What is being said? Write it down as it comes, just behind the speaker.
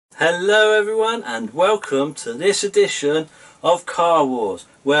Hello everyone and welcome to this edition of Car Wars,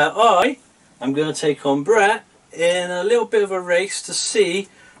 where I am going to take on Brett in a little bit of a race to see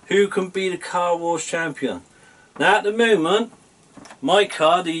who can be the Car Wars champion. Now at the moment, my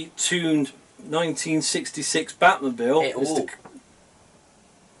car, the Tooned 1966 Batmobile,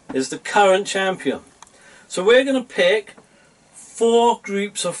 is the current champion. So we're going to pick 4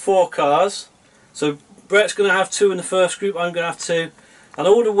 groups of 4 cars. So Brett's going to have 2 in the first group, I'm going to have 2. And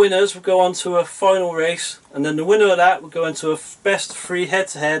all the winners will go on to a final race, and then the winner of that will go into a best of 3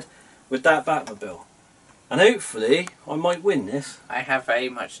 head-to-head with that Batmobile. And hopefully I might win this. I have very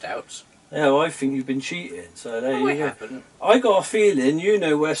much doubts. Yeah, well, I think you've been cheating, so there you go. Haven't. I got a feeling you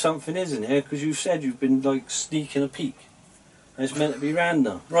know where something is in here, because you said you've been like sneaking a peek. And it's meant to be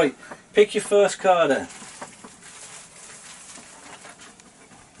random. Right, pick your first car then.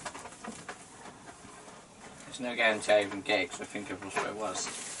 There's no guarantee I even get it because I think it was what it was.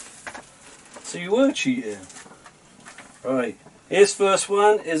 So you were cheating. Right, his first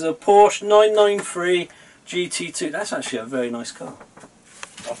one is a Porsche 993 GT2. That's actually a very nice car.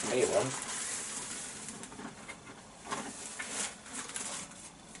 Not for me, one.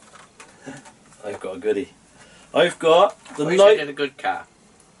 I've got a goodie. I've got the Did a good car.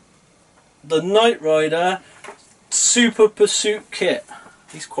 The Knight Rider Super Pursuit Kit.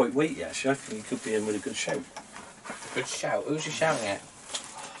 He's quite weighty actually. I think he could be in with a good shout. Good shout. Who's you shouting at?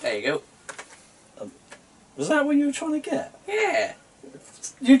 There you go. Was that what you were trying to get? Yeah.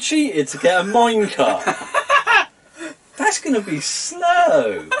 You cheated to get a minecart. That's going to be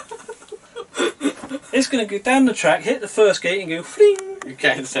slow. It's going to go down the track, hit the first gate and go fling. You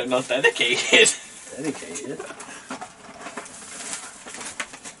can't say not dedicated. Dedicated.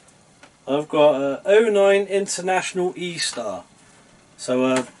 I've got a 09 International E-Star. So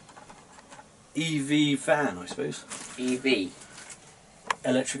a EV van, I suppose. EV.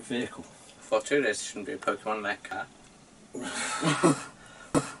 Electric vehicle. For 2 there shouldn't be a Pokemon in that car.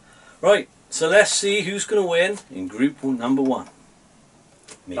 Right, so let's see who's going to win in group number 1.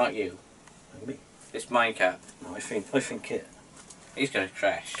 Me. Not you. Me. It's my car. No, I think Kit. He's going to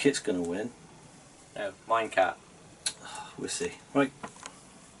crash. Kit's going to win. No, mine car. We'll see. Right.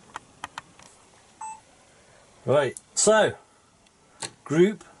 Right, so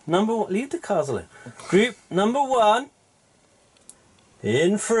group number 1. Leave the cars alone. Group number 1.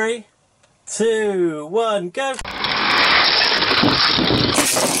 In 3, 2, 1, go.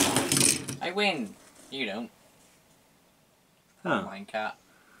 I win. You don't. Oh. Mine car.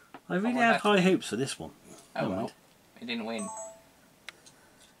 I really had high hopes for this one. Oh well. I didn't win.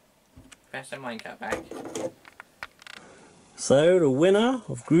 Pass the mine car back. So the winner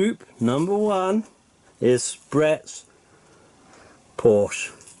of group number 1 is Brett's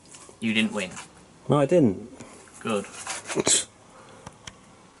Porsche. You didn't win. No, I didn't. Good.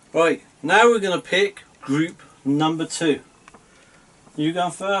 Right, now we're going to pick group number 2. You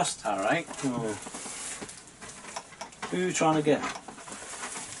going first? Alright. Oh. Who are you trying to get?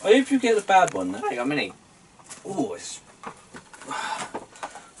 I hope you get the bad one then. I got Mini. Oh, it's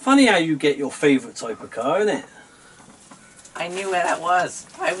funny how you get your favourite type of car, isn't it? I knew where that was.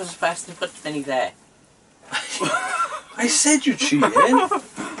 I was supposed to put the Mini there. I said you're cheating.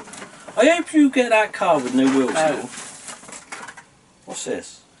 I hope you get that car with no wheels. No. Still. What's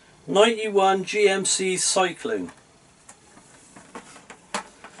this? 91 GMC Cyclone.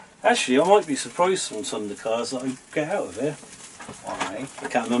 Actually, I might be surprised from some of the cars that I get out of here. Why? I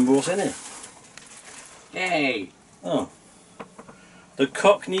can't remember what's in it. Yay! Oh. The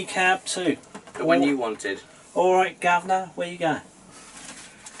Cockney Cab 2. The one you wanted. Alright, Governor, where you going?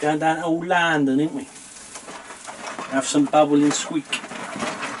 Going down to old London, ain't we? Have some bubble and squeak.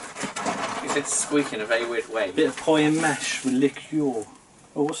 You said squeak in a very weird way. Bit of pie and mash with liqueur.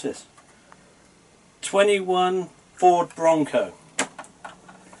 Oh, what's this? 21 Ford Bronco.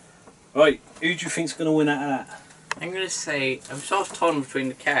 Right, who do you think's going to win out of that? I'm going to say, I'm sort of torn between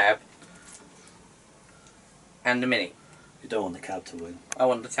the cab and the Mini. You don't want the cab to win. I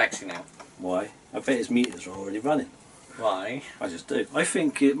want the taxi now. Why? I bet his meters are already running. Why? I just do. I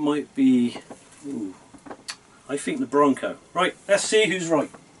think it might be... Ooh, I think the Bronco. Right, let's see who's right.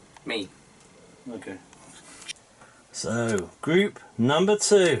 Me. Okay. So, group number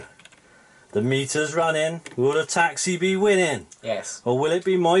 2. The meter's running. Will the taxi be winning? Yes. Or will it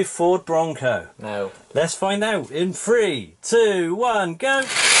be my Ford Bronco? No. Let's find out in 3, 2, 1, go!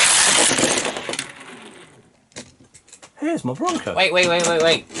 Here's my Bronco. Wait.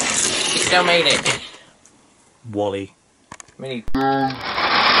 You still made it. Wally. Mini.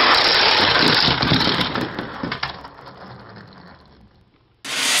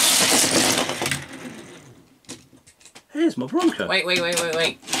 Here's my Bronco. Wait.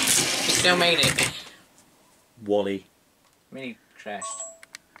 He still made it. Wally. Mini crashed.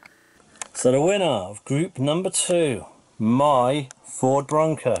 So the winner of group number 2, my Ford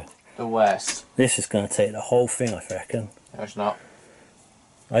Bronco. The worst. This is going to take the whole thing, I reckon. No, it's not.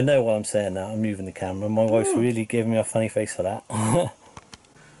 I know what I'm saying now. I'm moving the camera. My wife's really giving me a funny face for that.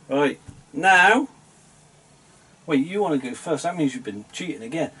 Right, now... Wait, you want to go first? That means you've been cheating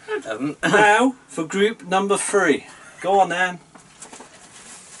again. It doesn't. Now, for group number 3. Go on, then.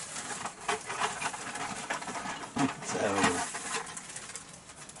 Terrible.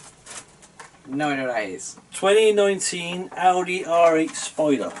 No idea what that is. 2019 Audi R8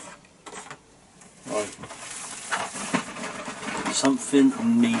 Spider. Right. Something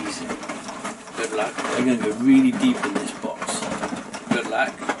amazing. Good luck. I'm going to go really deep in this box. Good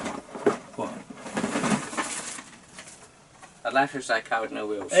luck. What? A life is like car with no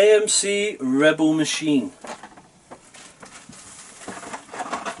wheels. AMC Rebel Machine.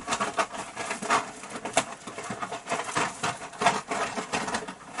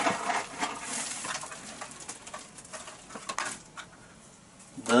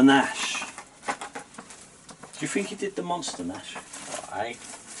 The Nash. Do you think he did the Monster Nash? Aye.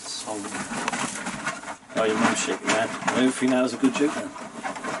 Song. Oh, your mum's shaking her head. I don't think that was a good joke then.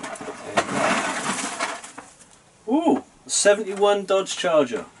 Ooh, a 71 Dodge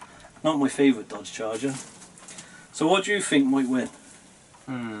Charger. Not my favourite Dodge Charger. So what do you think might win?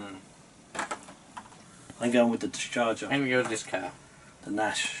 I'm going with the Charger. I'm going to go with this car. The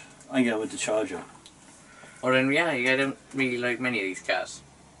Nash. I'm going with the Charger. Or in reality, I don't really like many of these cars.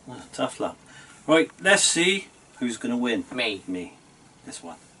 Oh, tough luck. Right, let's see who's going to win. Me. Me. This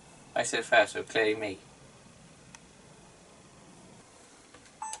one. I said first, so clearly me.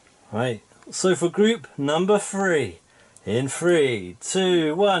 Right, so for group number 3, in 3,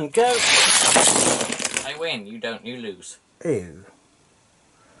 2, 1, go! I win, you don't, you lose. Ew.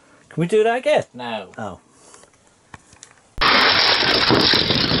 Can we do that again? No. Oh.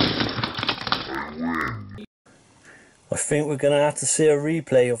 I think we're going to have to see a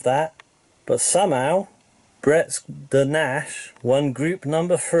replay of that, but somehow Brett's the Nash won group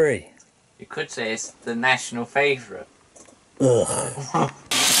number 3. You could say it's the national favourite. Ugh.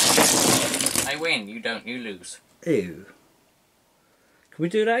 I win, you don't, you lose. Ew. Can we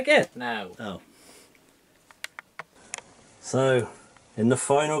do that again? No. Oh. So, in the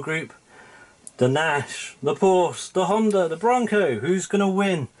final group, the Nash, the Porsche, the Honda, the Bronco, who's going to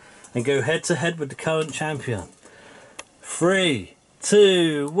win and go head to head with the current champion? 3,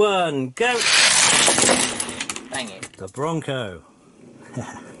 2, 1, go! Dang it. The Bronco.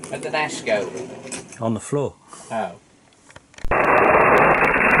 Where'd the Nash go? On the floor. Oh.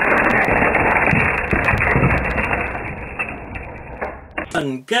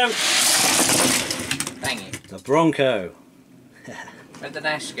 And go! Dang it. The Bronco. Where'd the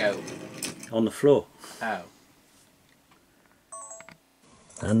Nash go? On the floor. Oh.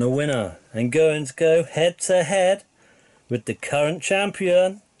 And the winner, and going to go head to head with the current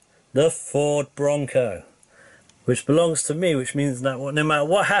champion, the Ford Bronco, which belongs to me, which means that no matter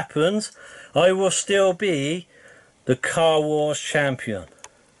what happens, I will still be the Car Wars champion.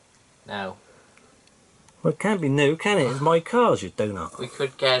 No. Well, it can't be new, can it? It's my cars, you donut. We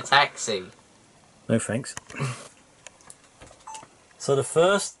could get a taxi. No thanks. So the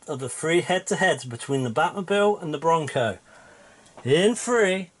first of the 3 head-to-heads between the Batmobile and the Bronco. In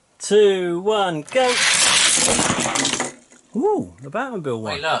 3, 2, 1, go! Ooh, the Batmobile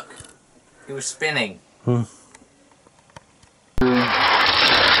won. Wait, look. He was spinning. Ooh,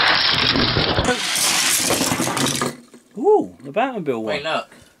 the Batmobile won. Wait,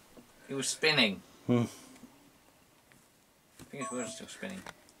 look. He was spinning. Hmm. I think his wheels are still spinning.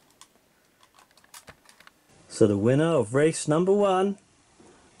 So the winner of race number 1,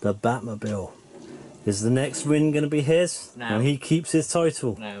 the Batmobile. Is the next win going to be his? No. And he keeps his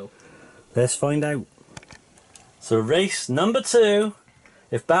title? No. Let's find out. So race number 2,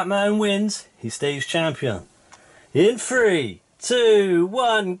 if Batman wins, he stays champion. In 3, 2,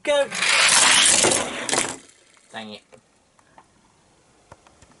 1, go! Dang it.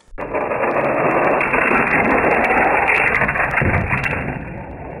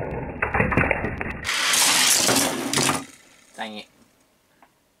 Dang it.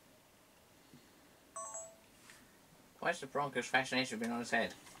 Why's the Bronco's fascination been on his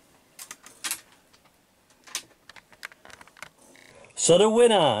head? So the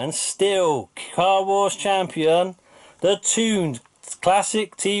winner and still Car Wars champion, the Tooned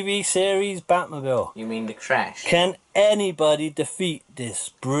Classic TV series Batmobile. You mean the crash? Can anybody defeat this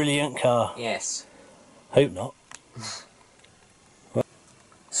brilliant car? Yes. Hope not.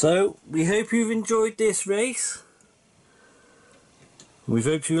 So we hope you've enjoyed this race. We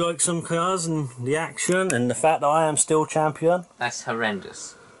hope you like some cars and the action and the fact that I am still champion. That's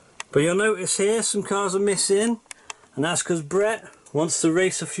horrendous. But you'll notice here some cars are missing, and that's because Brett wants to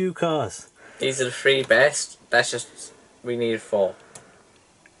race a few cars. These are the 3 best. That's just, we need 4.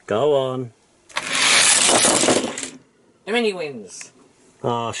 Go on. The mini wins.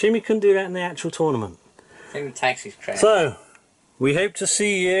 Oh, Shimmy couldn't do that in the actual tournament. I think the taxi's crashed. So, we hope to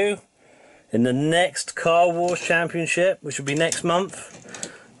see you in the next Car Wars Championship, which will be next month,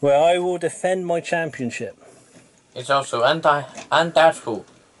 where I will defend my championship. It's also undoubtful.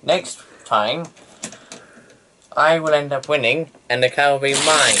 Next time, I will end up winning, and the car will be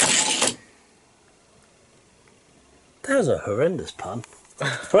mine. That was a horrendous pun.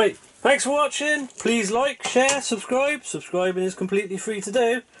 Right, thanks for watching. Please like, share, subscribe. Subscribing is completely free to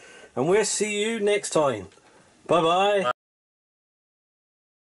do. And we'll see you next time. Bye-bye.